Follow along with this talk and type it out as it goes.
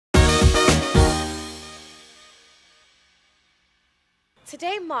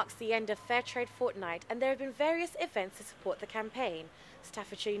Today marks the end of Fairtrade Fortnight, and there have been various events to support the campaign.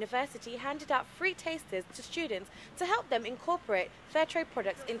 Staffordshire University handed out free tasters to students to help them incorporate Fairtrade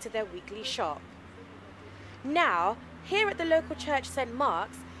products into their weekly shop. Now, here at the local church St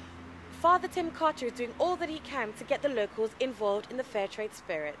Mark's, Father Tim Carter is doing all that he can to get the locals involved in the Fairtrade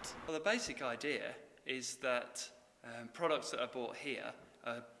spirit. Well, the basic idea is that products that are bought here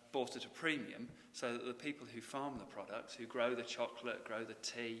are bought at a premium, so that the people who farm the products, who grow the chocolate, grow the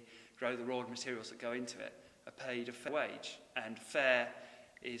tea, grow the raw materials that go into it, are paid a fair wage. And fair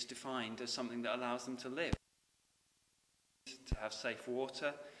is defined as something that allows them to live, to have safe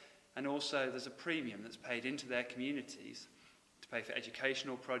water, and also there's a premium that's paid into their communities to pay for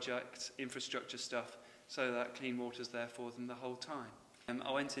educational projects, infrastructure stuff, so that clean water's there for them the whole time.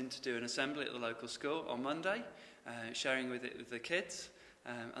 I went in to do an assembly at the local school on Monday, sharing with the kids,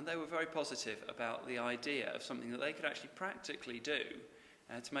 and they were very positive about the idea of something that they could actually practically do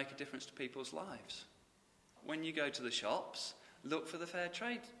to make a difference to people's lives. When you go to the shops, look for the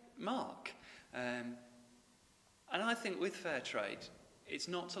Fairtrade mark. And I think with Fairtrade, it's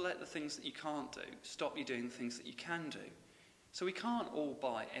not to let the things that you can't do stop you doing the things that you can do. So we can't all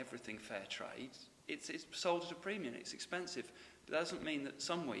buy everything Fairtrade. It's sold at a premium, it's expensive, but that doesn't mean that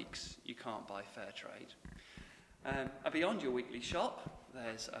some weeks you can't buy Fairtrade. Beyond your weekly shop,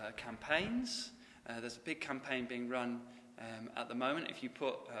 there's campaigns. There's a big campaign being run at the moment. If you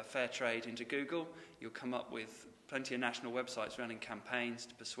put Fairtrade into Google, you'll come up with plenty of national websites running campaigns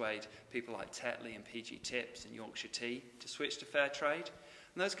to persuade people like Tetley and PG Tips and Yorkshire Tea to switch to Fairtrade.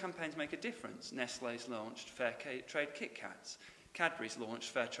 And those campaigns make a difference. Nestlé's launched Fairtrade Kit Kats. Cadbury's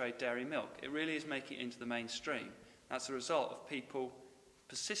launched Fairtrade Dairy Milk. It really is making it into the mainstream. That's a result of people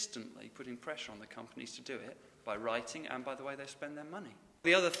persistently putting pressure on the companies to do it by writing and by the way they spend their money.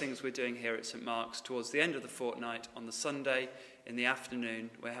 The other things we're doing here at St Mark's towards the end of the fortnight, on the Sunday in the afternoon,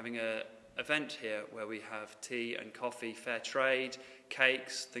 we're having an event here where we have tea and coffee, fair trade,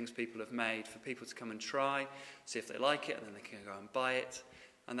 cakes, things people have made for people to come and try, see if they like it, and then they can go and buy it.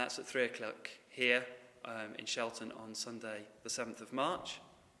 And that's at 3 o'clock here in Shelton on Sunday the 7th of March.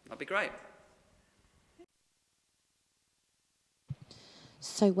 That'd be great.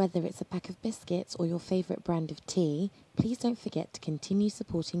 So whether it's a pack of biscuits or your favourite brand of tea, please don't forget to continue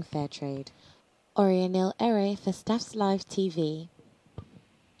supporting Fairtrade. Ore Onile for Staffs Live TV.